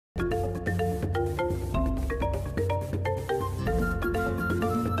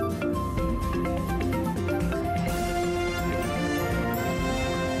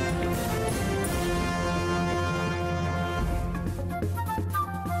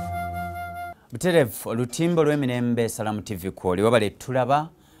Buterevu olutimbo lw'emirembe Salamu TV kwoli wabale tulaba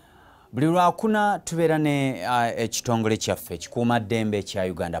buli lwakuna tubeera ne ekitongole kyaffe ekikuuma ddembe ekya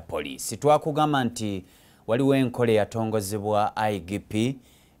Uganda Police. Twakugamba nti waliwo enkola yatongozebwa IGP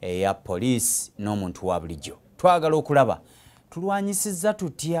eya police n'omuntu wa bulijjo. Twagala okulaba tulwanyisizza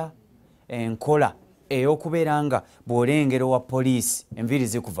tutya enkola ey'okubeera nga bw'olengera wa police enviiri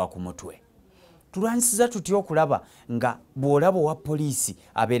zikuva ku mutwe. Tulwanyisiza tutya okulaba nga bw'olaba wa police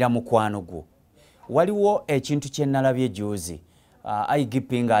abeera mukwano gwo. Waliwo ekintu kye nalabye juzi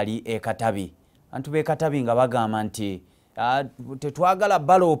IGP ngali ekatabi antu be katabi nga bagamba nti tetwagala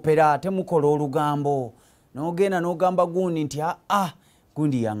balopera temukola olugambo n'ogenda n'ogamba gundi nti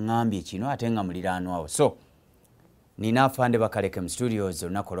gundi yaŋŋambye kino ate nga muliraanwawo. So nina afande bakaleke mu studios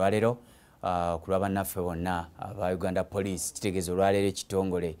olunaku olwaleero kulaba naffe bonna aba Uganda Police kitegeeza olwaleero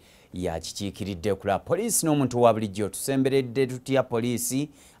ekitongole yakikiikiridde kulaba police n'omuntu wa bulijjo tusemberedde tutya police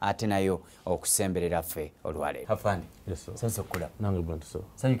ate nayo okusemberera ffe olwaleero. Afande sasa okula nange bwe ntuso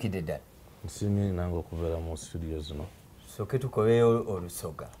sanyukidde ddala nsimye nange okubeera mu studio zino soke tukobeeyo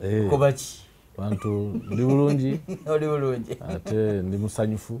olusoga kuba ki bantu ndi bulungi oli bulungi ate ndi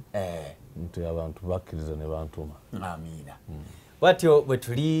musanyufu nti abantu bakkiriza ne bantuma amiina. Bwatyo bwe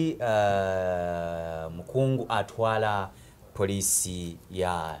tuli mukungu atwala polisi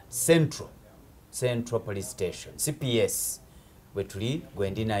ya Central Police Station CPS bwe tuli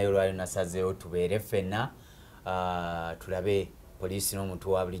gwendi nayo lwali nasazeewo tubeere ffenna tulabe polisi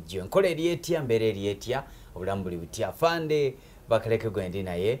n'omuntu wa bulijjo enkola eri etya mbeera eri etya obulamu buli butya. Afande bakaleke gwendi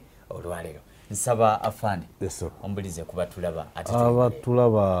naye olwaleero nsaba afande ombulize kuba tulaba ate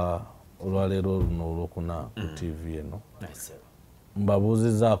abatulaba olwaleero luno olwokuna ku TV eno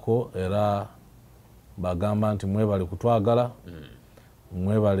mbabuuzizaako era bagamba nti mwebale kutwagala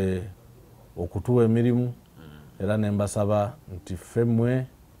mwebale okutuwa emirimu era nembasaba nti ffe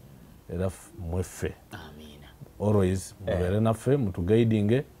era mweffe always mubeere naffe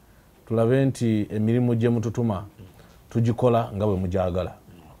mutugaidinge tulabe nti emirimu gye mututuma tugikola nga bwe mujagala.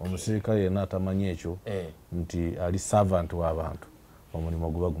 Omusirikale yenna atamanyi ekyo nti ali servant w'abantu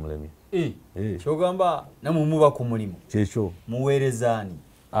omulimu guba gumulemye. Kyogamba namwe muba ku mulimu kyekyo muweerezaani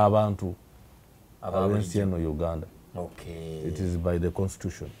abantu ab'ensi eno Uganda. Okay. It is by the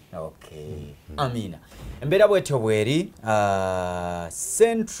constitution. Okay. Amina. Embeera bwetyo bweri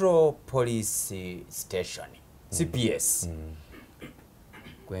Central Police Station CPS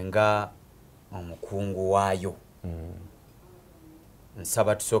gwenga omukungu waayo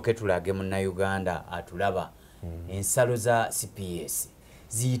nsaba tusooke tulage munnayuganda atulaba ensalo za CPS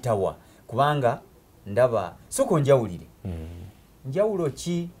ziyitawa kubanga ndaba soko njawulire njawulo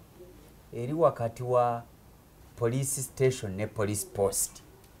ki eri wakati wa police station ne police post?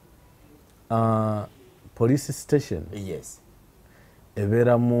 Police station yes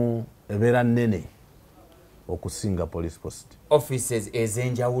ebeera nnene okusinga police post offices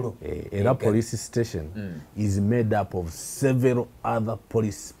ezenjawulo era police station is made up of several other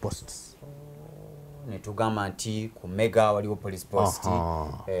police posts. Netugamba nti ku mega waliwo police post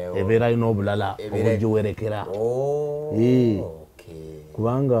ebeera ino obulala obugiwerekera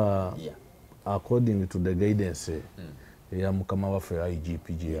kubanga according to the guidance eya mukama waffe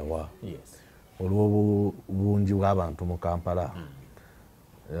IGP gye yawa olw'obungi bw'abantu mu Kampala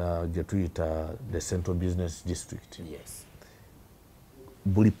gye tuyita the Central Business District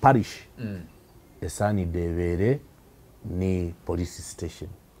buli parish esaanidde ebeere ne police station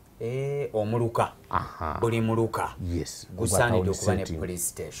omuluka buli muluka gusaanidde okuba ne police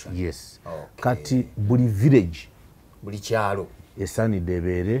station. Kati buli village buli kyalo esaanidde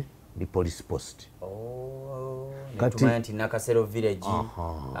ebeere ne police post. Kati nti Nakasero village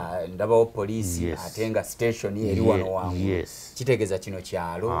ndabawo police ate nga station eri wano wangu kitegeeza kino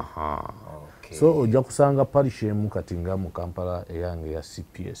kyalo. So ojja kusanga parish emu kati nga mu Kampala eyange ya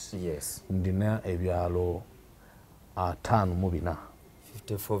CPS ndina ebyalo 54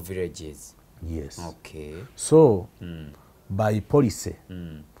 54 villages. So by police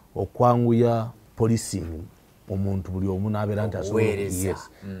okwanguya policing omuntu buli omu n'abeera nti asobola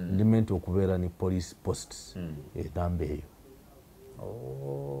ndimenti okubeera ne police posts enamba eyo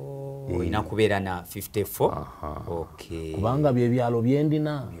olina kubeera na 54 kubanga byebyalo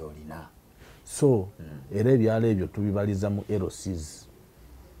byendina so era ebyalo ebyo tubibaliza mu LCs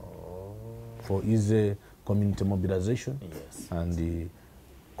for easy community mobilization and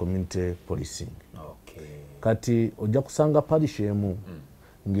community policing. Kati ojja kusanga parish emu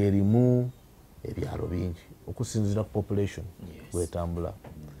ng'erimu ebyalo bingi okusinziira ku population bwetambula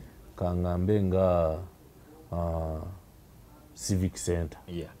kangambe nga civic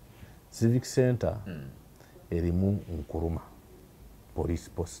center erimu Nkuruma police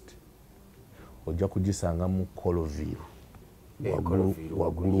post ojja kugisanga mu Koloville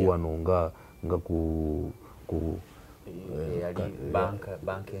waggulu wano nga ku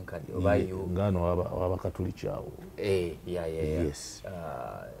ngano wabakatuliki awo yes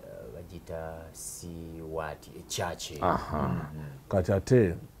bagita si wati church kati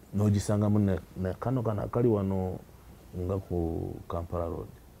ate n'ogisangamu ne kano akali wano nga ku Kampala Road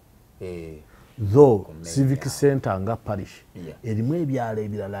though civic center nga parish erimu ebyalo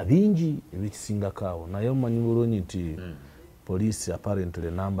ebirala bingi ebikisingako awo naye omanyi bulungi nti police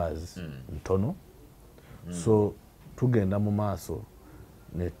apparently numbers ntono so tugenda mu maaso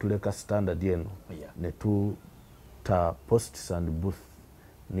ne tuleka standard eno ne tuta posts and booth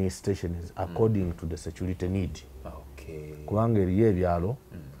ne stations according to the security need kubanga eriyo ebyalo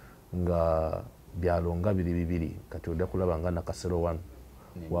nga byalo nga bibiri kati odda kulaba nga Nakasero 1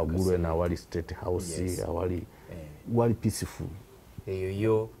 waggulu eno awali state house wali peaceful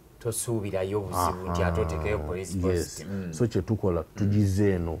eyo tosuubirayo buzibu nti atotekeyo police post so kyetukola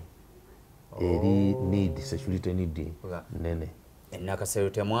tugize eno eri need security need nene Nakasero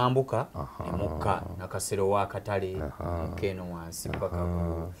temwambuka emukka Nakasero wa katale keno wansi mpaka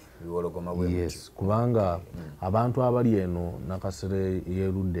ku biwologoma bwe yes kubanga abantu abali eno Nakasero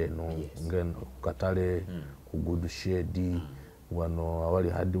yerudde eno ngeno katale ku good shade wano awali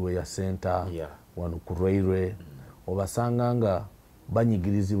hardware center wano ku railway obasanga nga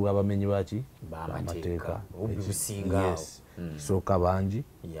banyigirizibwa abamenyi baki Bwamateeka yes so kabanji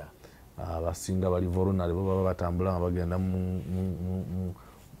abasinga bali vulnerable bo baba batambula nga bagenda mu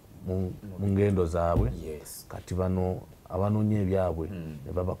ngendo zaabwe kati bano abanoonya ebyabwe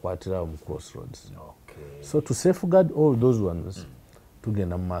ne babakwatira mu crossroads so to safeguard all those ones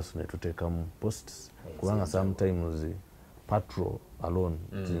tugenda mu maaso ne tuteekamu posts kubanga sometimes patrol alone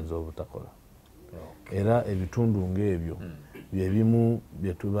ziyinza obutakola era ebitundu ng'ebyo byebimu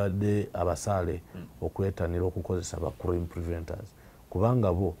bye tubadde abasaale okwetanira okukozesa ba crime preventers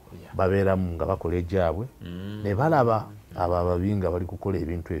kubanga bo babeeramu nga bakola egyabwe ne balaba abo ababi nga bali kukola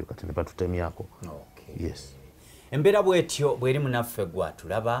ebintu ebyo kati ne batutemyako yes embeera bwetyo bweri munaffe gwa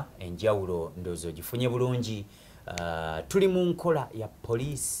tulaba enjawulo ndowooza ogifunye bulungi tuli mu nkola ya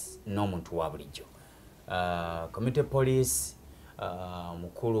poliisi n'omuntu wa bulijjo community police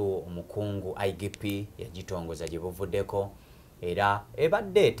mukulu omukungu IGP yagitongoza gye buvuddeko era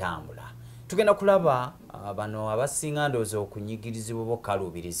ebadde etambula tugenda kulaba bano abasinga ndowooza okunyigirizibwa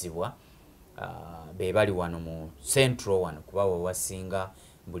bokaluubirizibwa be bali wano mu central wano kuba wewasinga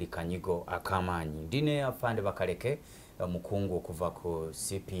buli kanyigo akamaanyi ndine afande bakaleke omukungu okuva ku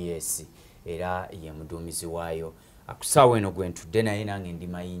CPS era ye muduumizi waayo akusaawa eno gwe ntudde naye nange ndi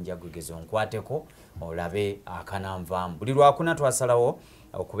mayinja gwegeza onkwateko olabe akananvaamu buli lwakuna twasalawo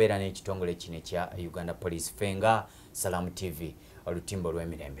okubeera n'ekitongole kino ekya Uganda Police Fenga Salamu TV olutimbo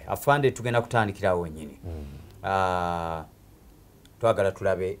lw'emirembe afande tugenda kutandikirawo wennyini twagala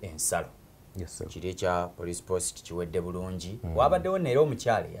tulabe ensalo kiri ekya police post kiwedde bulungi wabaddewo neera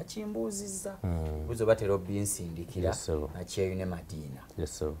omukyala yakimbuuzizza buzo batera obinsindikira nakyeyune Madiina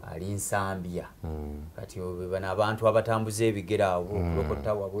ali Nsambya kati bano abantu abatambuza ebigere abo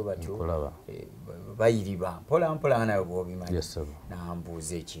okulokota wabwe batyo bayiriba mpola mpola nayo bwobimanyi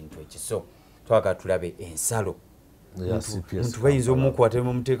nambuuza ekintu ekiso twagala tulabe ensalo muntu bayinza omukwata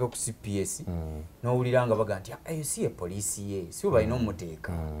mumuteeka ku CPS n'owulira nga baga nti eyo si ye poliisi ye si we balina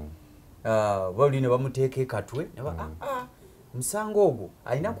omuteeka bali ne bamuteeka ekatwe omusango ogwo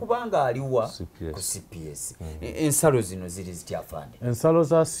alina kubanga aliwa ku CPS ensalo zino ziri zityafande ensalo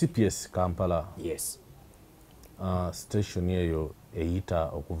za CPS Kampala yes station eyo eyita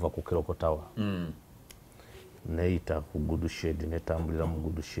okuva ku Kirokotawa neyita ku Good Shade netambulira mu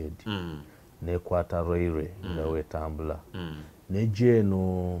Good Shade nekwata railway nga wetambula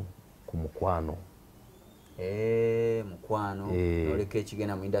nejeno ku Mukwano Mukwano noleka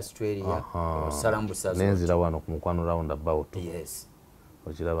ekigenda mu industry area osalambusa nenzira wano ku Mukwano roundabout yes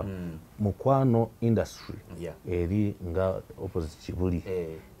okiraba Mukwano industry eri nga opposite Kibuli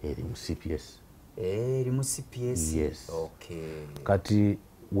eri mu CPS eri mu CPS yes okay kati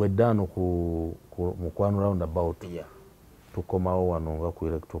weddano ku Mukwano roundabout tukomawo wano nga ku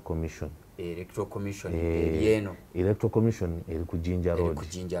electoral commission electoral commission eri ku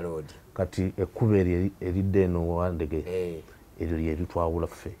Jinja Road kati ekkubo eridde eno wandege eryo lyeritwawula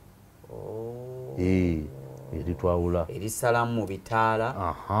ffe eritwawula erisalamu mu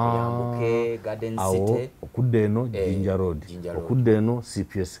bitaala yambuke Garden City okudda eno Jinja Road okudda eno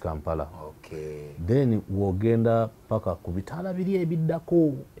CPS Kampala then wogenda paka ku bitaala biri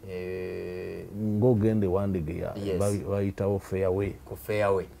ebiddako ng'ogende wandege bayitawo fairway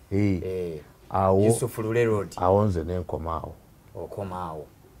awo Yusuf Lule Road awo nze nenkomaawo okomaawo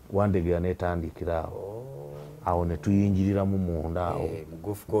Wandege netandikira awo ne tuyinjiriramu munda awo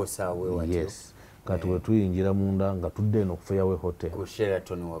golf course awe wati yes kati we tuyinjira munda nga tudde eno Fairway Hotel ku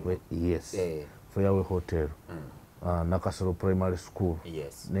Sheraton wawe yes Fairway Hotel Nakasero Primary School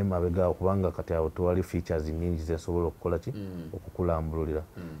ne mabega kubanga kati awo tewali features nyingi zesobola okukola ki okukulambulira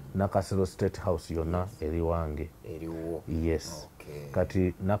Nakasero State House yonna eri wange eriwo yes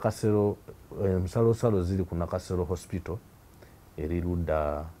kati Nakasero msalosalo ziri ku Nakasero Hospital eri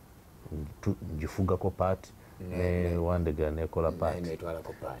ludda njifugako part ne Wandege nekola part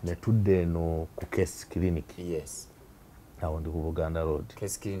ne tudde eno ku Case Clinic awo ndi ku Buganda Road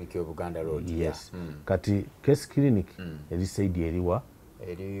Case Clinic yo Buganda Road yes kati Case Clinic eri side eriwa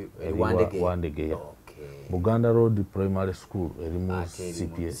eri Wandege Buganda Road Primary School eri mu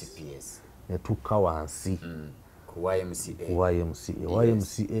CPS ne tukka wansi YMCA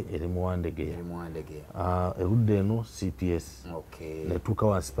eri mu Wandege erudde eno CPS ne tukka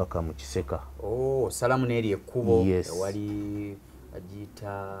wansi paka mu Kiseka salamu neri ekkubo wali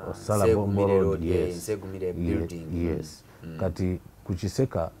ajita Segumire Road Segumire building kati ku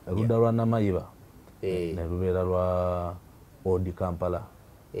Kiseka erudda lwa Namayiba ne lubeera lwa Old Kampala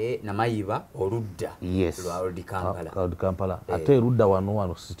Namayiba oludda lwa Old Kampala ate erudda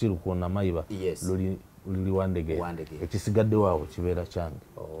wano still ku Namayiba luli Wandege ekisigadde waawo kibeera kyange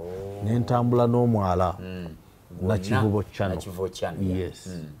n'entambula n'omwala Nakivubo Channel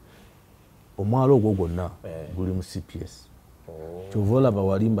omwala ogwo gwonna guli mu CPS kyova olaba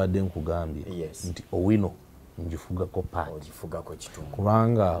wali mbadde nkugambye nti owino njifugako part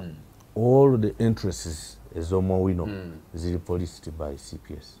kubanga all the interests ez'omowino ziri policed by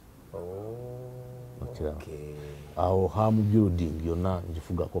CPS awo Ham building yonna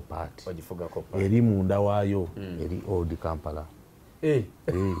njifugako part eri munda waayo eri Old Kampala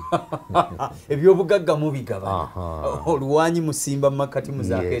ebyobugagga mubigabana oluwanyi musimba makati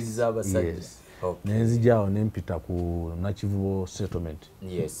muzakedi z'abasajja nenzijaawo nempita ku Nakivubo Settlement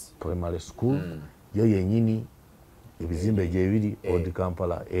Primary School yo yenyini ebizimbe gyebiri Old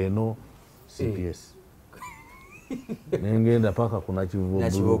Kampala eno CPS nengenda paka ku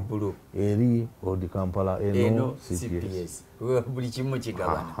Nakivubo Blue eri Old Kampala eno CPS buli kimu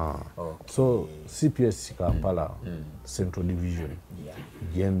kigabana so CPS Kampala Central Division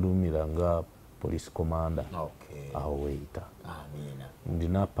gendumira nga police commander awo weita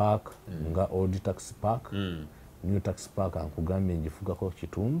ndina park nga Old Taxi Park New Taxi Park ankugambye njifugako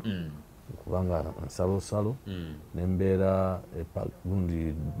kitundu kubanga nsalosalo nembeera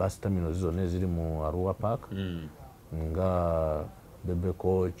gundi bus terminals zonna eziri mu Arua Park nga Bebe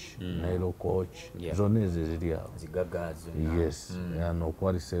Coach Nailo Coach zonna ezo ziri awo yes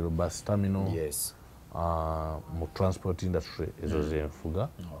nokwalisa ero bus terminal mu transport industry ezo zenfuga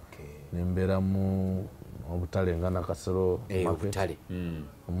nembeera mu obutale nga Nakasero market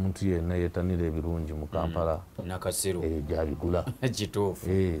omuntu yenna yetanira ebirungi mu Kampala Nakasero gyabigula kituufu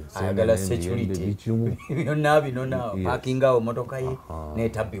ayagala security byonna bino naawo parking awo motoka ye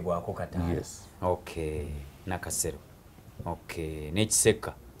netabbibwako kataala Nakasero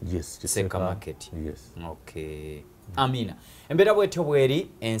n'ekiseka Kiseka market amina embeera bwetyo bweri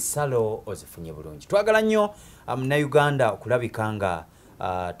ensalo ozifunye bulungi twagala nnyo Munnayuganda okulabika nga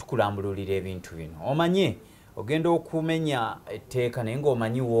tukulambululira ebintu bino omanye ogenda okumenya etteeka naye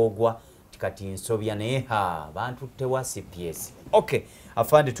ng'omanyi woogwa tikati nsobya naye bantu tewa CPS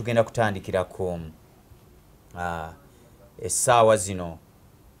afande tugenda kutandikira ku essaawa zino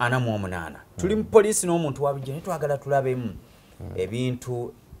 48 tuli mu poliisi n'omuntu wabijja naye twagala tulabemu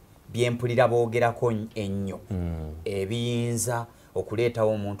ebintu byempulira boogerako ennyo ebiyinza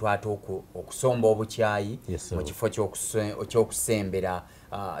okuleetawo omuntu ate okusomba obukyayi mu kifo ky'okusembera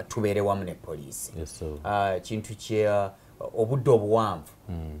tubeere wamu ne poliisi kintu kya obudde obuwanvu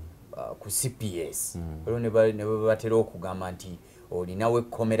ku CPS ne batera okugamba nti olinawo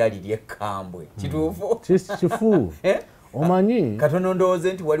ekkomera liri ekkambwe kituufu kifu omanyi katono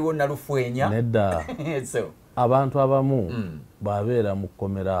ndowooze nti waliwo nalufwenya nedda abantu abamu babeera mu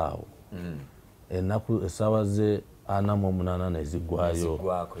kkomera awo ennaku essaawa ze 48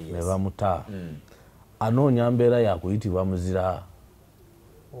 neziggwayo ne bamuta anoonya mbeera yakuyitibwa muzira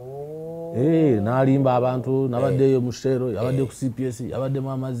n'alimba abantu nabaddeyo mu Shero yabadde ku CPS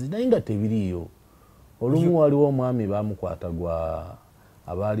yabaddemu amazzi naye nga tebiriiyo olumu waliwo omwami bamukwata gwa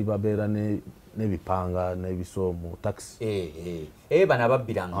abaali babeera n'ebipanga n'ebiso mu taxi bano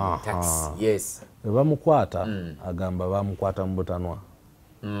ababbiranga mu taxi bwe bamukwata agamba bamukwata mu butanwa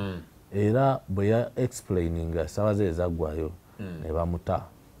era bwe ya explaininga essaawa ze ezaggwayo ne bamuta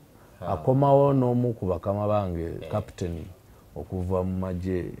akomawo n'omu ku bakama bange kapiteni okuva mu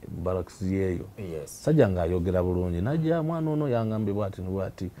magye barracks yeeyo Yes. sajja ng'ayogera bulungi najja mwana ono yangambye bwati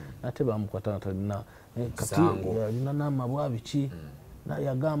bwati ate bamukwata talina kati alina n'amabwa biki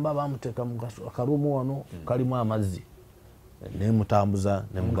yagamba bamuteeka mu akarumu wano kalimu amazzi nemutambuza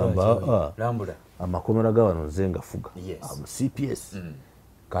nemugamba amakomera ga wano nze ngafuga CPS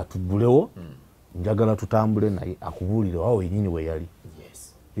katugulewo njagala tutambule naye akubuulire waawo yennyini we yali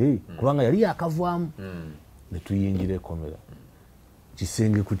kubanga yali yakavaamu ne tuyingira ekomera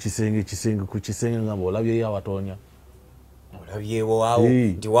kisenge ku kisenge ngamba olabyeyo awatoonya olabyewo waawo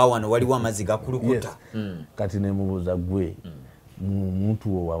nti waawano waliwo amazzi gakulukuta kati nemubuuza gwe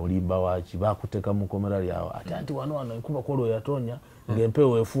muntu wo wawulimba waki bakuteeka mu komera lyawe ate anti wano enkuba kwolwo yatoonya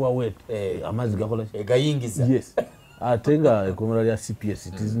ng'empeewo efuwa wete amazzi gakola egayingiza ate nga ekomera lya CPS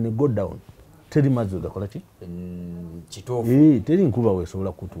it is go down teri mazzi gakola ki kituufu teri nkuba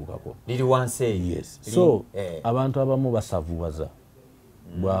weesobola kutuukako liri wansi so abantu abamu basavuwaza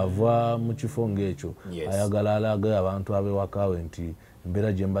bw'ava mu kifo ng'ekyo ayagala alage abantu ab'ewakawe nti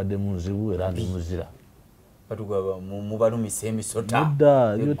embeera gye mbaddemu nzibu era ndi muzira mubalumisa emisota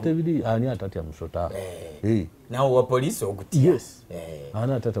dda yo tebiri ani atatya musota nawe wa poliisi ogutya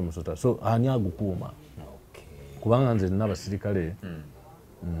ani atatya musota so ani agukuuma kubanga nze nina abasirikale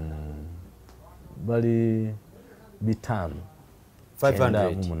bali 500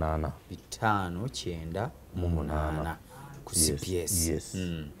 598 ku CPS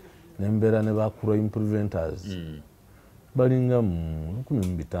nembeera ne bacrime preventers balinga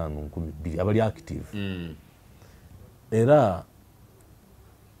 15,000 abali active era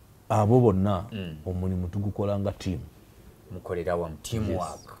abo bonna omulimu tugukola nga tiimu mukolera wamu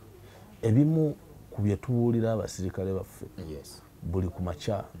teamwork ebimu ku bye tubuulira abasirikale baffe buli ku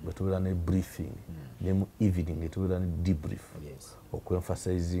makya bwe tubeera ne briefing ne mu evening tubeera ne debrief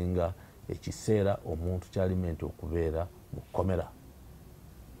okwenfasizinga ekiseera omuntu kyalimenti okubeera mu kkomera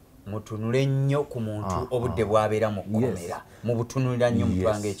mutunule nnyo ku muntu obudde bwabeera mu kkomera mu butunulira nnyo mu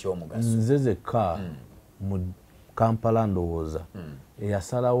kibanga ekyomugaso nze zekka mu Kampala ndowooza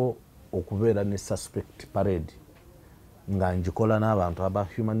eyasalawo okubeera ne suspect parade nga njikola n'abantu aba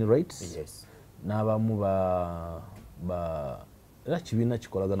human rights n'abamu era kibiina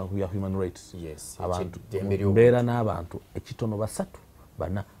kikolagana ku bya human rights abantu mbeera n'abantu ekitono 3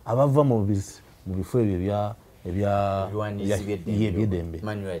 4 abava mu bifo ebyo eby'ebyedembe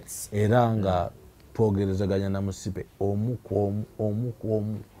era nga twogerezaganya na musipe omu ku omu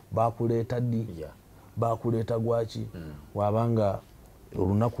bakuleeta ddi bakuleeta gwaki wabanga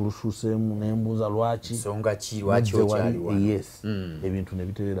olunaku lusuuseemu nembuuza lwaki ebintu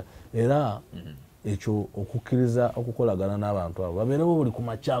nebiterera era ekyo okukkiriza okukolagana n'abantu abo babeerewo buli ku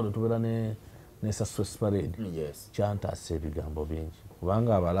makyalo tubeera ne success parade kyantaasa ebigambo bingi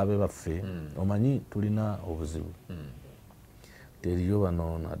kubanga abalabe baffe omanyi tulina obuzibu teriyo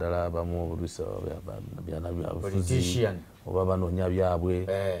bano naddala abamu obulwisa byana byabufuzi oba banoonya byabwe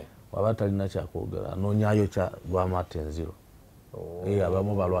waba talina kyakwogera anoonyayo kya Bwamatenziro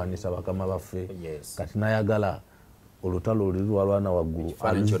abamu balwanisa bakama baffe kati nayagala olutalo oluli lwalwana waggulu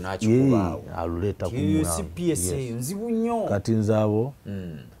aluleeta kati nze abo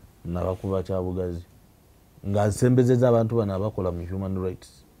nabakuba kyabugazi nga nsembezeza abantu bano abakola mu human rights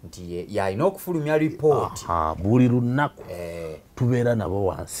nti yalina okufulumya report buli lunaku tubeera nabo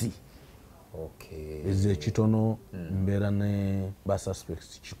wansi ezo ekitono mbeera ne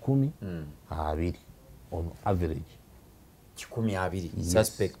basuspects 120 on average 120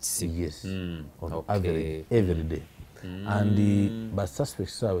 suspects on average every day and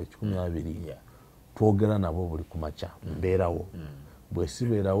basuspects abo 120 twogera nabo buli ku makya mbeerawo bwe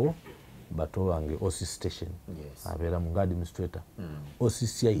sibeerawo bato bange OC station abeera mu administrator OC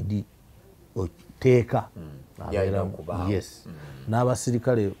CID oteeka abeera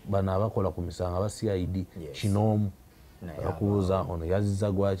n'abasirikale bano abakola ku misango aba CID kinoomu bakubuuza ono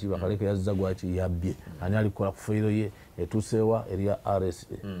yazizza gwaki bakaleke yazizza gwaki yabbye ani alikola ku fayiro ye etuuseewa erya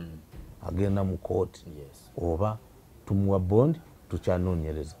RSA agenda mu kooti oba tumuwa bond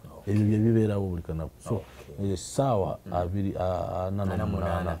tukyanoonyereza ebyo bye bibeerawo buli kanaku so essaawa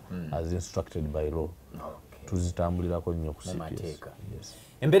 48 as instructed by law tuzitambulirako nnyo ku CPS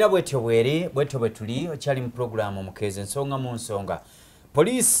embeera bwetyo bweri bwetyo bwe tuli okyali mu puroguramu omukeezi ensonga mu nsonga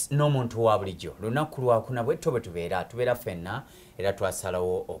poliisi n'omuntu wa bulijjo lunaku lwakuna bwetyo bwe tubeera ffenna era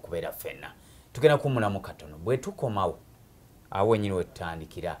twasalawo okubeera ffenna tugenda kummulamu katono bwe tukomawo awo wenyini we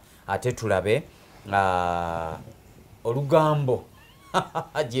tutandikira ate tulabe olugambo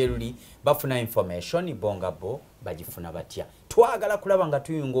gye luli bafuna information bonga bo bagifuna batya twagala kulaba nga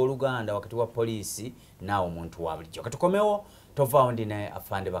tuyunga oluganda wakati wa poliisi naawe omuntu wa bulijjo katukomewo tovaawo ndine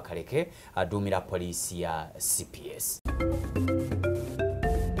afande Bakaleke aduumira poliisi ya CPS.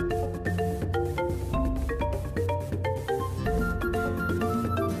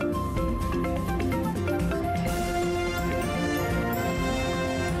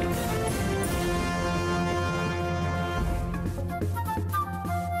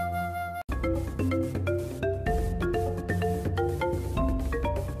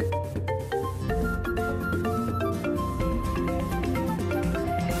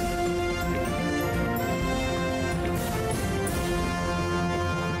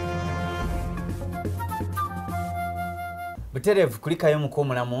 Buterevu kulikayo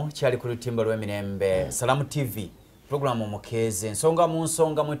mukomulamu kyali ku lutimba lw'emirembe Salamu TV programu mukeeze ensonga mu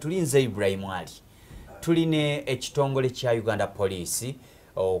nsonga mwe tulinze Ibrahim Ali tuline ekitongole kya Uganda Police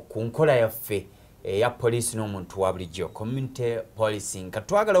ku nkola yaffe ya police n'omuntu wa bulijjo community policing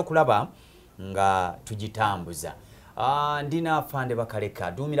katwagala okulaba nga tugitambuza ndina afande Bakaleke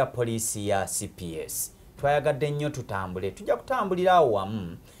aduumira poliisi ya CPS twayagadde nnyo tutambule tujja kutambulira awo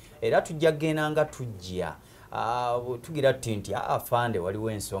wamu era tujja kgenda nga tujja tugira tinti afande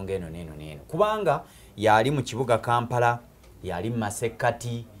waliwo ensonga eno neno kubanga yali mu kibuga Kampala yali mu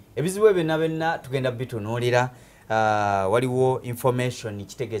Masekati ebizibu ebyo tugenda bitunuulira waliwo information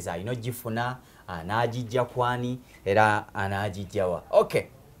kitegeeza ino gifuna anagijja kwani era anagijjawa. Okay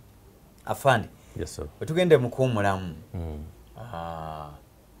afande, yes sir, tugende mukuumulamu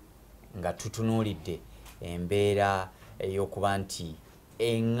nga tutunuulidde embeera ey'okuba nti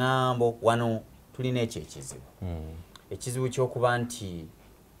eŋŋambo wano tulina ekyo ekizibu ekizibu ky'okuba nti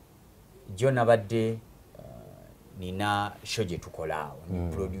jo nabadde nina show gye tukola awo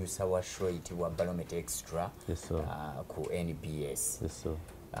ni producer wa show eyitibwa Bwamateeka Extra ku NBS.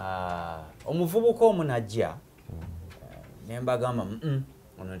 Omuvubuka omunajja ne mbagamba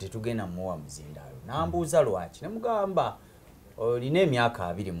ono tetugenda muwa muzindaalo nambuuza lwaki nemugamba olina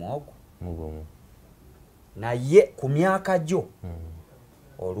emyaka 20 mwogwo naye ku myaka gyo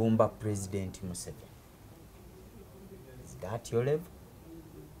olumba President Museveni. Is that your level?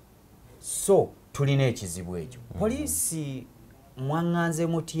 So tulina ekizibu ekyo. Poliisi mwaŋŋanze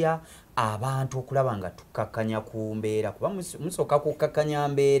mutya abantu okulaba nga tukakkanya ku mbeera kuba musooka kukakkanya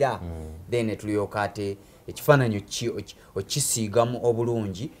mbeera then tulyoka ate ekifaananyi okisiigamu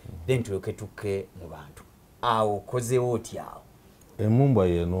obulungi then tulyoke tukke mu bantu awo kozeewo otya awo emumbwa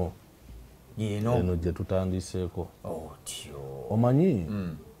yeno gye tutandiseeko otyo omanyi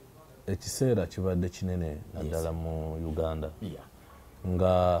ekiseera kibadde kinene naddala mu Uganda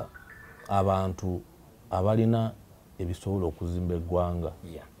nga abantu abalina ebisobola okuzimba eggwanga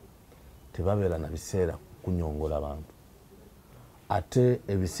tebabeera na biseera kunyongola abantu ate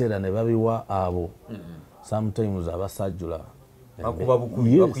ebiseera ne babiwa abo sometimes abasajjula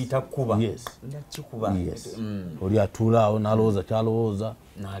bakuyita kuba oli atuulaawo n'alowooza kyalowooza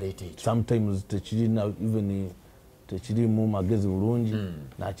sometimes tekirina even tekirimu magezi bulungi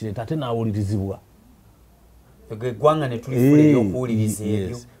nakireeta ate n'awulirizibwa eggwanga ne tulifuna ebyokuwuliriza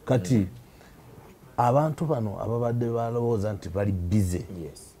ebyo kati abantu bano ababadde balowooza nti bali bize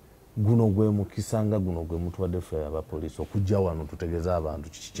guno gwe mukisa nga guno gwe mutwadde ffe abapoliisi okujja wano tutegeeze abantu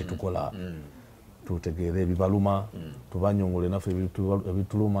kiki kye tukola tutegeere ebibaluma tubanyongole naffe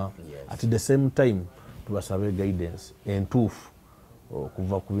ebituluma at the same time tubasabe guidance entuufu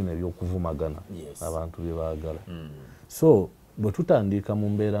okuva ku bino ebyokuvumagana abantu bye baagala so bwe tutandika mu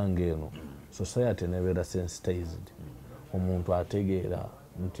mbeera ng'eno society nebeera sensitized omuntu ategeera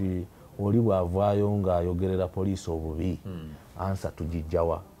nti oli bw'avaayo ng'ayogerera poliisi obubi ansa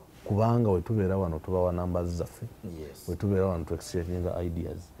tugijjawa kubanga wetubeera wano tubawa numbers zaffe wetubeera wano tu exchanging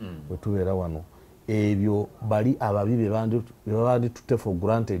ideas wetubeera wano ebyo bali ababi bye babandi tutte for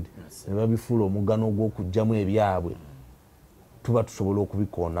granted ne babifuula omugano ogw'okugjamu ebyabwe tuba tusobola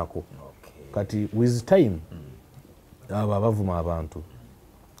okubikoonako kati with time abo abavuma abantu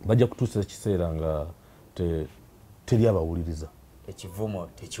bajja kutuusa ekiseera nga teri abawuliriza ekivumo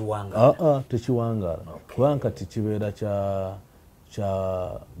tekiwangaala tekiwangaala kubanga kati kibeera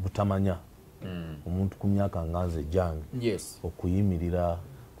kya butamanya omuntu ku myaka nganze jange okuyimirira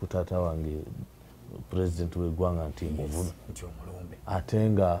ku taata wange pulezidenti w'eggwanga nti muvuna ate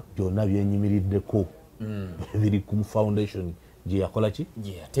nga byonna byenyimiriddeko biri ku foundation gye yakola ki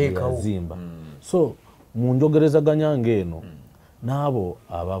yazimba so mu njogerezaganya ng'eno n'abo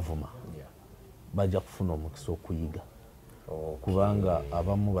abavuma bajja kufuna omukisa okuyiga kubanga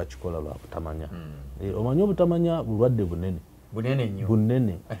abamu bakikola lwa butamanya omanyi obutamanya bulwadde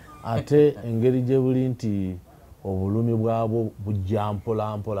bunene ate engeri gye buli nti obulumi bwabwo bujja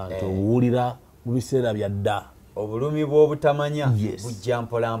mpola mpola nti obuwulira mu biseera bya dda obulumi bw'obutamanya bujja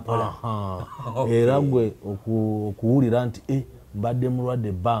mpola mpola. Era gwe okuwulira nti mbadde mulwadde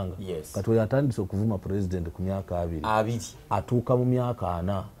ebbanga kati oyo atandise okuvuma president ku myaka 2 atuuka mu myaka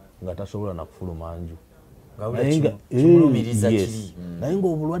 4 nga tasobola na kufuluma nju. Naye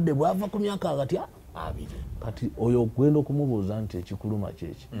ng'obulwadde bwava ku myaka katya 2 kati oyo ogenda okumubuuza nti ekikuluma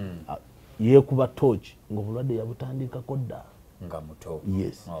kyeki yeekuba tooki ng'obulwadde yabutandikako dda nga muto.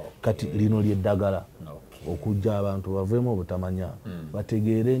 Kati lino lyeddagala okujja abantu baveemu obutamanya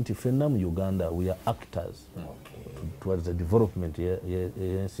bategeere nti ffenna mu Uganda we are actors towards the development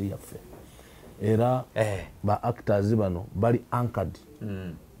y'ensi yaffe era ba actors bano bali anchored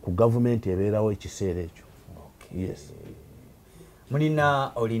ku gavumenti ebeerawo ekiseera ekyo.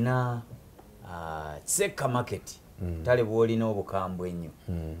 Olina Kiseka market tale bwolina obukambwe ennyo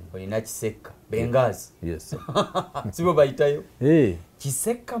olina Kiseka Bengazi sibo bayitayo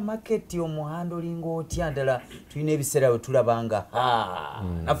Kiseka market omuhanda olinga otya ddala tulina ebiseera bwe tulabanga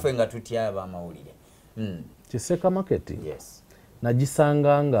naffe nga tutya abamawulire. Kiseka market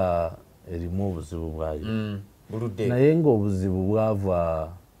nagisanga nga erimu obuzibu bwayo naye ng'obuzibu bwava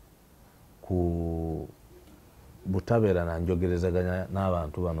ku butabeera na njogerezaganya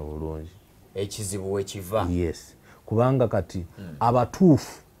n'abantu bano bulungi. Ekizibu wekiva kubanga kati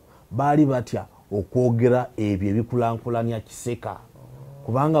abatuufu baali batya okwogera ebyo ebikulankulanya Kiseka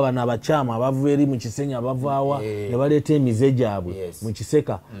kubanga bano abakyama abava eri mu Kisenya bavaawa ne baleeta emize gyabwe mu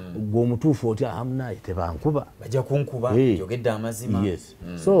Kiseka gwe omutuufu otya amunaye tebankuba bajja kunkuba jogedde amazima.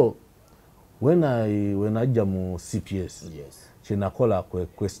 So when ajja mu CPS kyenakola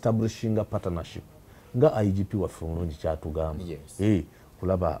ku establishing a partnership nga IGP waffe mulungi kyatugamba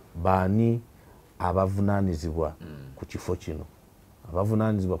kulaba baani abavunaanizibwa ku kifo kino.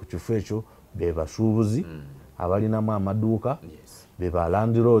 Abavunaanizibwa ku kifo ekyo be basuubuzi abalinamu amaduuka be ba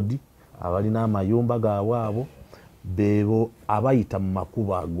landlord abalina amayumba gaabwe abo bebo abayita mu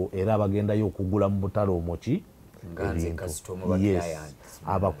makubo ago era abagendayo okugula mu butale omoki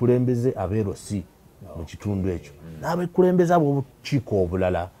abakulembeze abeerosi mu kitundu ekyo n'abakulembeze ab'obukiiko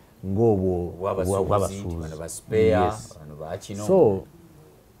obulala ng'obwo bw'abasuubuzi. So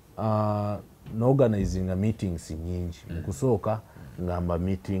n'organizing meetings nyingi nkusooka ngamba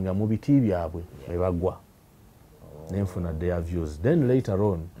meetinga mu biti byabwe ebagwa nenfuna their views. Then later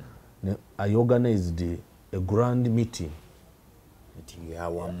on I organized a grand meeting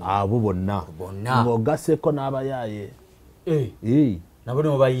abo bonna ng'ogaseko n'abayaaye nabo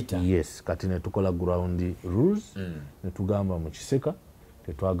nebayita. Kati ne tukola ground rules ne tugamba mu Kiseka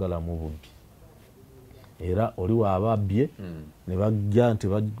tetwagalamu bubbi era oli waababbye ne bajja nti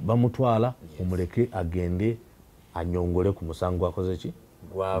bamutwala omuleke agende anyongole ku musango akoze ki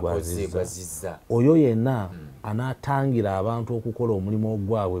gwazizza. Oyo yenna anaatangira abantu okukola omulimu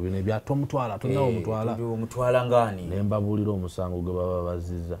ogwabwe bino ebyatomutwala tonawo omutwala ngani ne mbabuulira omusango gwe baba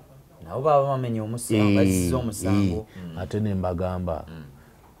bazizza nabo baba bamenya omusango bazizza omusango ate ne mbagamba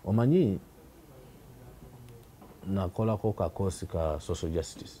omanyi nakolako kakoosi ka social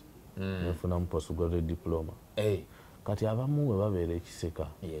justice nenfunamu postgraduate diploma kati abamu bwe babeera Kiseka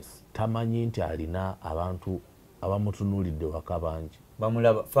tamanyi nti alina abantu abamutunuulidde waka bangi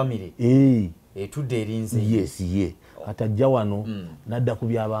bamulaba family etudde erinze kati ajja wano nadda ku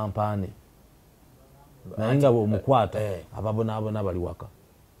byabampaane naye nga bw'omukwata ababonaabona bali waka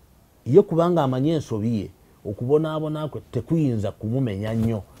ye kubanga amanyi ensobi ye okubonaabona kwe tekuyinza kumumenya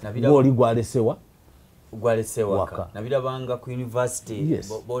nnyo ng'oli gwalesewa waka nabirabanga ku university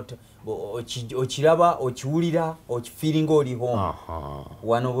okiraba okiwulira okifiiringa oli home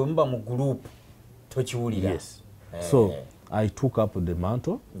wano bwe muba mu group tokiwulira. So I took up the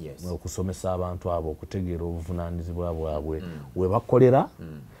mantle okusomesa abantu abo okutegeera obuvunaanyizibwa bwabwe we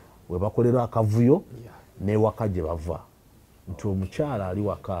bakolera akavuyo n'ewaka gye bava nti omukyala ali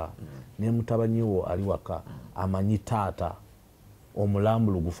waka ne mutabanyi wo ali waka amanyi taata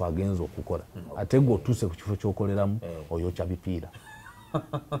omulambulugufu agenza okukola ate gwe otuuse ku kifo ky'okoleramu oyokya bipiira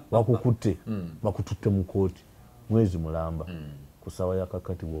bakukutte bakututte mu kooti mwezi mulamba ku ssaawa ya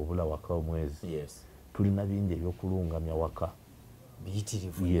kakati bw'obula waka omwezi tulina bingi ebyokulungamya waka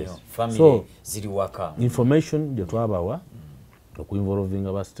biyitirivu family ziri waka information gye twabawa okuinvolvinga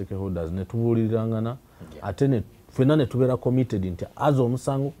aba stakeholders ne tubuulirangana ate ffenna ne tubeera committed nti aza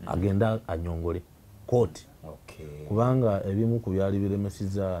omusango agenda anyongole kooti kubanga ebimu ku byali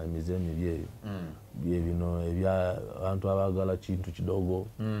biremesizza emize emibi eyo bye bino ebyabantu abaagala kintu kidogo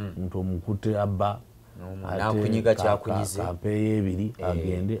nti omukute abba nakunyiga kyakunyize kampeeyo ebiri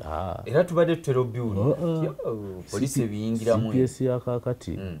agende era tubadde tutera obiwulira poliisi ebiyingiramu CPS ya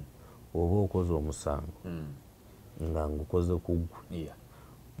kaakati oba okoze omusango nga ngukoze ku ggwe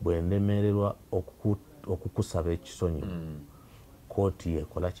bwe ndemererwa okukusaba ekisonyi kooti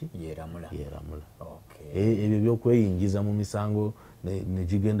yekola ki yeramula ebyo byokweyingiza mu misango ne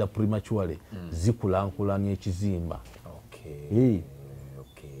gigenda prematurely zikulankulanya ekizimba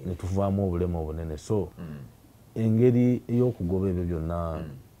ne tuvaamu obulemu obunene so engeri ey'okugoba ebyo byonna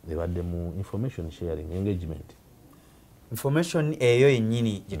ebadde mu information sharing engagement information eyo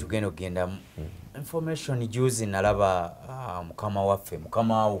yennyini gye tugenda okugendamu information juzi nalaba mukama waffe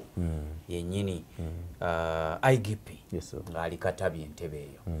mukamawo yennyini IGP ng'ali Katabi entebe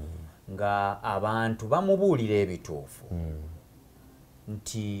eyo nga abantu bamubuulira ebituufu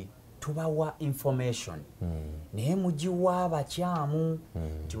nti tubawa information naye mugiwa abakyamu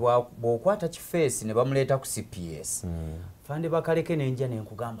nti bw'okwata kifeesi ne bamuleeta ku CPS fande bakaleke nenja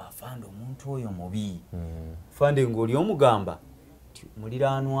nenkugamba afande omuntu oyo mubi fande ng'oli omugamba nti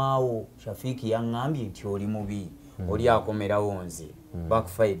muliraanwawo Shafiki yaŋŋambye nti oli mubi oli akomerawo nze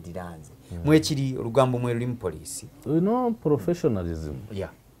backfired nze mwekiri olugambo mwe luli mu poliisi professionalism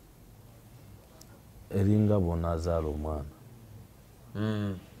eringa bw'onaazaala omwana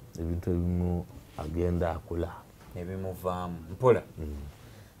ebintu ebimu agenda akula nebimuvaamu mpola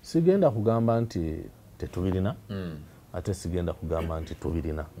sigenda kugamba nti tetubirina ate sigenda kugamba nti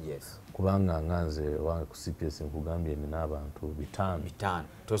tubirina kubanga nganze wange ku CPS nkugambye nina abantu bitano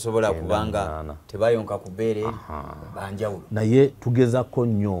tosobola kubanga tebayonka ku bbeere banjawulo naye tugezako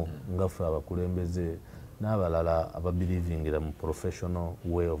nnyo nga ffe abakulembeze n'abalala ababilivingira mu professional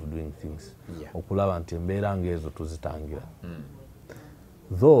way of doing things okulaba nti embeera ng'ezo tuzitangira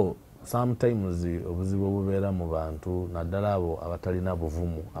though sometimes obuzibu obubeera mu bantu naddala abo abatalina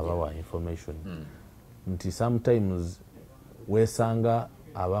buvumu abawa information nti sometimes weesanga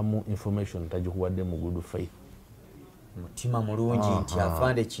abamu information tagikuwadde mu good faith mutima mulungi nti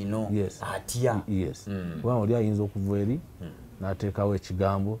afande kino atya kubanga oli ayinza okuva eri n'ateekawo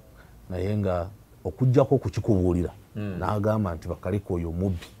ekigambo naye nga okujjako kukikubuulira n'agamba nti bakaliko oyo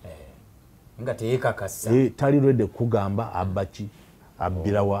mubbi nga teyeekakasa tali lwedde kugamba abaki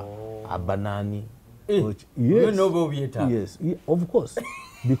abbirawa abanaani yes of course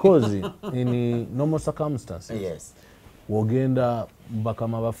because in normal circumstances wogenda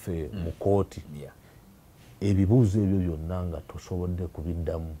bakama baffe mu kooti ebibuuzo ebyo byonna nga tosobodde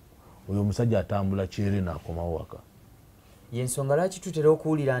kubiddamu oyo omusajja atambula kyere n'akomawo waka yensonga lwaki tutera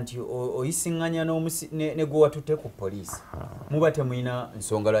okuwulira nti oyisiŋŋanya ne gwe watutte ku poliisi muba temulina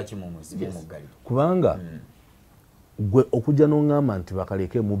nsonga lwaki mu muzibu muggali kubanga gwe okujja n'oŋŋamba nti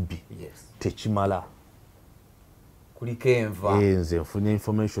bakaleke mubbi tekimala kuliko enva nze nfunye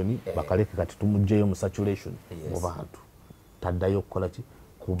information bakaleke kati tumugjeyo mu saturation mu bantu taddayo okukola ki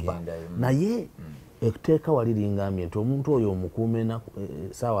kubba naye ekteeka wali lingambye nti omuntu oyo omukuume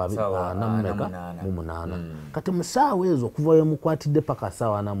saawa 48 kati mu saawa ezo okuva we mukwatidde paka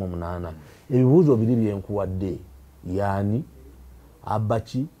saawa 48 ebibuuzo biri byenkuwadde yaani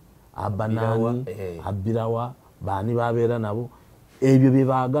abaki abanaani abbirawa baani babeera nabo ebyo bye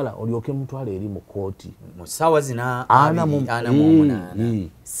baagala olyoke mutwale eri mu kooti mu ssaawa zina 48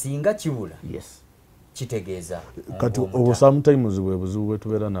 singa kibula kitegeeza kati obwo sometimes bwe buzibu bwe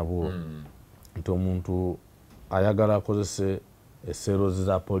tubeera nabwo nti omuntu ayagala akozese esseerozi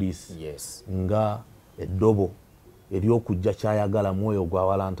za poliisi nga eddobo eryokujja kyayagala mwoyo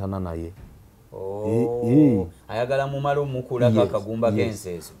gwawalantana naye ayagala mumala omukulako akagumba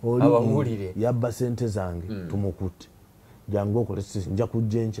k'enseeso ababuulire yabba sente zange tumukutte jangu okole nja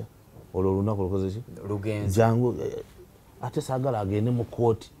kujja enkya olwo olunaku lukoze ki lugenze jangu ate saagala agende mu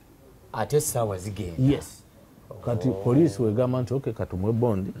kooti ate essaawa zigenda kati poliisi wegamba nti okay katumwe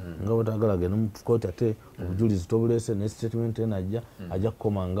bondi nga bwetagala agende mu kooti ate obujulizi tobuleese ne statement enajja ajja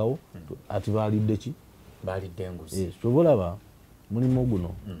kukomangawo ati baalidde ki baalidde enguzi kyobulaba mulimu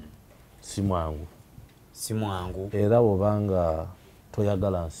guno si mwangu era bw'obanga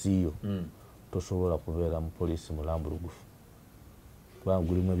toyagala nsiiyo tosobola kubeera mu poliisi mulambulugufu kubanga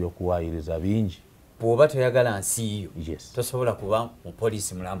gulimu ebyokuwaayiriza bingi bw'oba toyagala nsiiyo tosobola kuba mu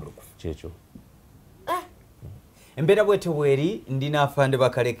poliisi mulambulugufu kyekyo embeera bwetyo bweri ndina afande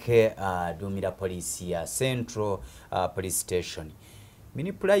bakaleke aduumira poliisi ya Central Police Station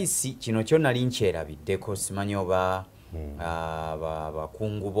mini price kino kyo nali nkyerabiddeko simanyi oba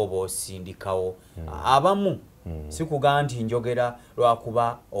abakungu bo boosindikawo abamu sikuga nti njogera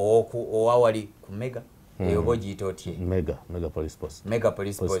lwakuba owawali ku mega eyo bogiyita otye mega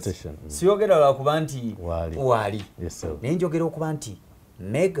police post siyogera lwakuba nti waali naye njogera okuba nti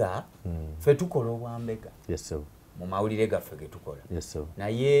mega ffe tukola obwambega mu mawulire gaffe ge tukola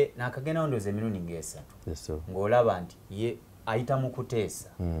naye nakagenda ndowooza emirundi ng'esatu ng'olaba nti ye ayita mu kuteesa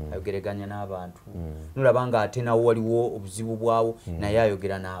ayogereganya n'abantu nolaba nga ate nawo waliwo obuzibu bwawo naye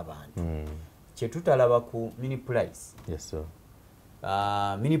ayogera n'abantu kye tutalaba ku mini price. Yes sir.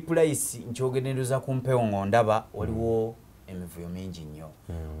 Mini price nkyogereza ku mpewo ngondaba waliwo emivuyo mingi nnyo.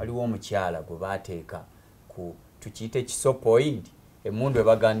 Waliwo omukyala gwe baateeka ku tukiyite kiso point emundu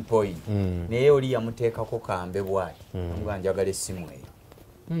ebagan point naye oli yamuteekako kambe bwati nga njagala essimu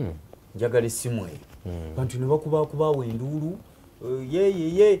eyo njagala essimu eyo bantu ne bakubaawo enduulu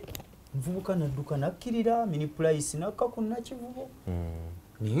yeyeye nvubuka nadduka nakkirira mini price nakka ku nakivubo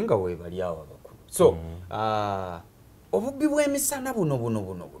naye nga weebali awo abakulu. So obubbi bw'emisana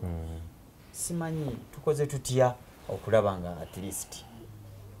buno simanyi tukoze tutya okulaba nga at least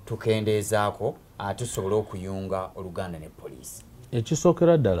tukendeezaako tusobole okuyunga Oluganda ne poliisi.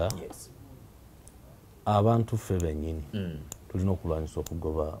 Ekisookera ddala abantu ffe bennyini tulina okulwanyisa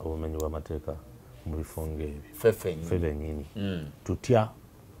okugoba obumenyi bw'amateeka mu bifo ng'ebyo ffe bennyini tutya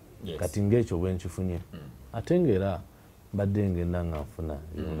kati ng'ekyo bwe nkifunye ate ng'era mbadde ngenda nga nfuna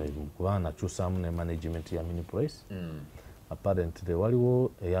kubanga nakyusaamu ne management ya mini price apparently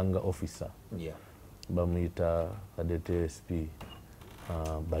waliwo eyanga officer bamuyita kadete SP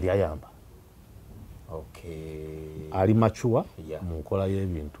bali ayamba ali machuwa mu nkola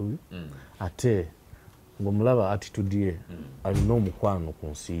y'ebintu byo ate ng'omulaba attitude ye alina omukwano ku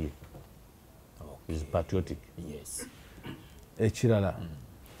nsi ye is patriotic. Ekirala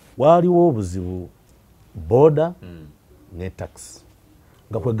waliwo obuzibu boda ne taxi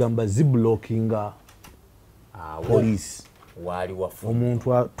nga kwegamba ziblockinga police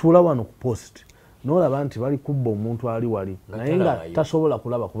omuntu atula wano ku post n'olaba nti bali kubba omuntu ali wali naye nga tasobola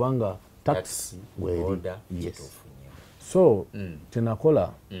kulaba kubanga taxi weri. So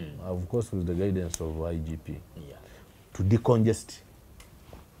kyenakola of course with the guidance of IGP to decongest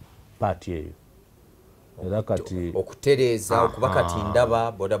party eyo era kati okutereeza okuba kati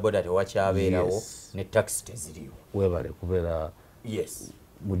ndaba bodaboda tewakyabeerawo ne taxi teziriwo webale kubeera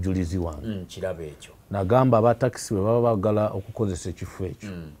mujulizi wange kiraba ekyo nagamba aba taxi bwe baba bagala okukozesa ekifo ekyo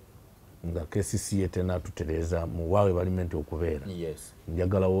nga KCCA tenatutereeza mu waawe balimenti okubeera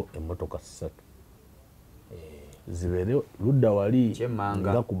njagalawo emmotoka 3 zibeere ludda wali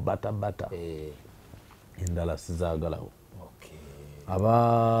nga ku batabata endala sizaagalawo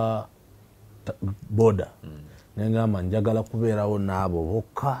aba boda nengamba njagala kubeerawo n'abo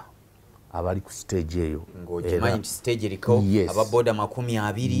bokka abali ku stage eyo ng'okimanyi nti stage eriko ababoda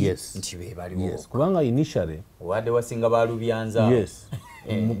 20 nti be baliwo kubanga initially wadde wasinga balubyanza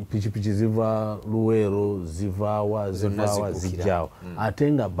pikipiki ziva Luweero zivaawa zijjaawo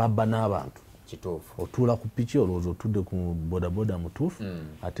ate nga babba n'abantu kituufu otuula ku piki olowooza otudde ku bodaboda mutuufu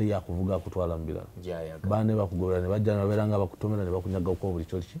ate yakuvuga akutwala mu birala baane bakugobera ne bajja ne babeera nga bakutomera ne bakunyagako buli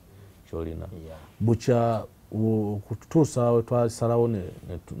kyolina bukya okutuusa we twasalawo ne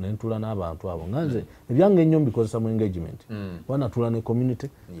ntula n'abantu abo nga nze ebyange ennyo mbikozesa mu engagement wanatula ne community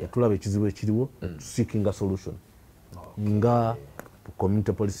netulaba ekizibu ekiriwo seeking solution nga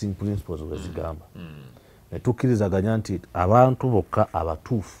community policing principles wezigamba netukkirizaganya nti abantu bokka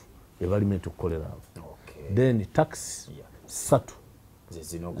abatuufu ebalimenti okukolera abo then taxi 3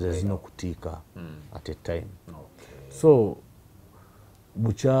 zezina okutiika at a time so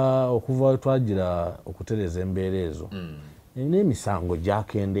bukya okuva twagira okutereza embeera ezo n'emisango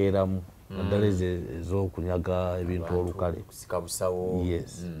gyakendeeramu naddala ez'okunyaga ebintu olukale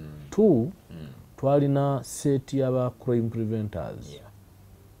yes 2 twalina set y'aba crime preventers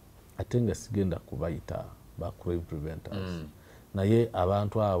ate nga sigenda kubayita ba crime preventers naye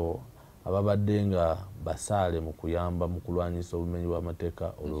abantu abo ababadde nga basaale mu kuyamba mu kulwanyisa obumenyi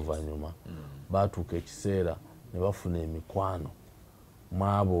bw'amateeka oluvannyuma baatuuka ekiseera ne bafuna emikwano mu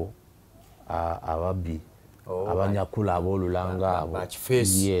abo ababbi abanyakula aboolulanga abo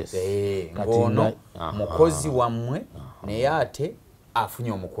ono mukozi wammwe naye ate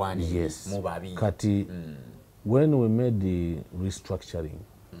afunye omukwano mu babi kati when we made the restructuring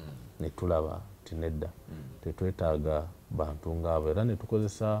ne tulaba tinedda tetwetaaga bantu ngaabo era ne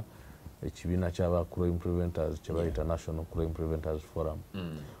tukozesa ekibiina ky'aba crime preventers kye bayita National Crime Preventers Forum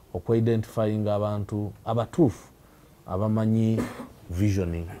okwidentifying abantu abatuufu abamanyi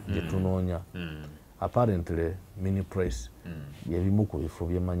visioning gye tunoonya apparently mini press yebimu ku bifo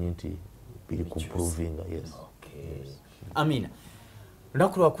byemanyi nti biri ku proving Amina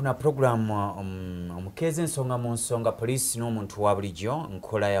lunaku lwakuna program omukeeze ensonga mu nsonga poliisi n'omuntu wa bulijjo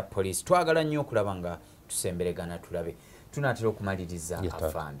nkola ya poliisi twagala nnyo okulaba nga tusemberegana tulabe tunatera okumaliriza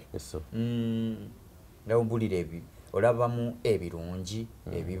afande ndawumbulira ebi olabamu ebirungi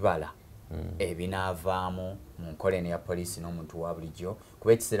ebibala ebinaavaamu mu nkola eno ya poliisi n'omuntu wa bulijjo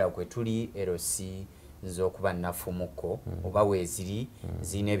kuba ekiseera kwe tuli LC z'okuba nnafumuko oba weeziri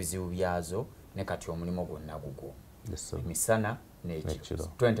zirina ebizibu byazo ne kati omulimu gwonna gugwo emisana n'ekiro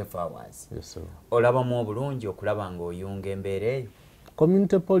 24 hours. Yes, sir. Olabamu obulungi okulaba ng'oyunga embeera eyo.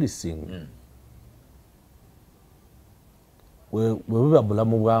 Community policing bwe buba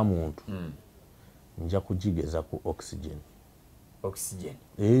bulamu bwa muntu nja kugigeza ku oxygen.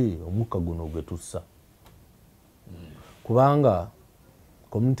 Omukka guno gwe tussa kubanga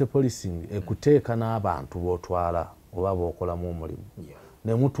community policing ekuteeka n'abantu b'otwala oba b'okolamu omulimu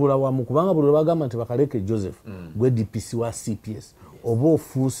ne mutuula wamu kubanga buli lwe bagamba nti Bakaleke Joseph gwe DPC wa CPS oba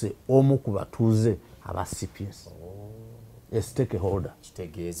ofuuse omu ku batuuze aba CPS a stakeholder.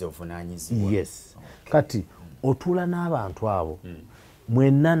 Kitegeeza ovunaanyizibwa. Yes. Kati otuula n'abantu abo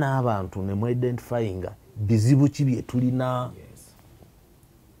mwenna n'abantu ne mu identifyinga bizibu ki bye tulina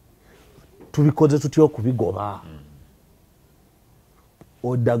tubikoze tutya okubigoba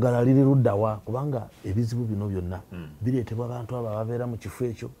oddagala liri luddawa kubanga ebizibu bino byonna bireetebwa abantu abo ababeera mu kifo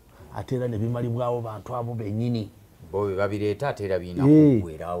ekyo ate era ne bimalibwawo bantu abo bennyini bo be babireeta ate era birina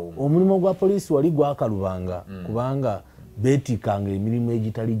kuggweerawo. Omulimu gwa poliisi wali gwakalubanga kubanga beetiikanga emirimu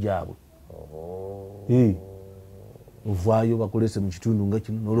egitali gyabwe. Ovaayo bakolese mu kitundu nga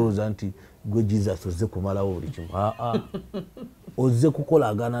kino nolowooza nti gwe Jesus ozze kumalawo buli kimu. Ozze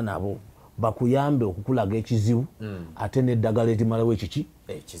kukolagana nabo bakuyambe okukulaga ekizibu ate n'eddagala erimalawo ekiki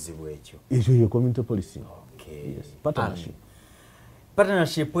ekizibu ekyo. Ekyo ye community policing.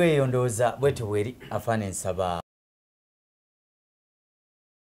 Partnership eyo ndowooza bwetyo bweri. Afaana ensaba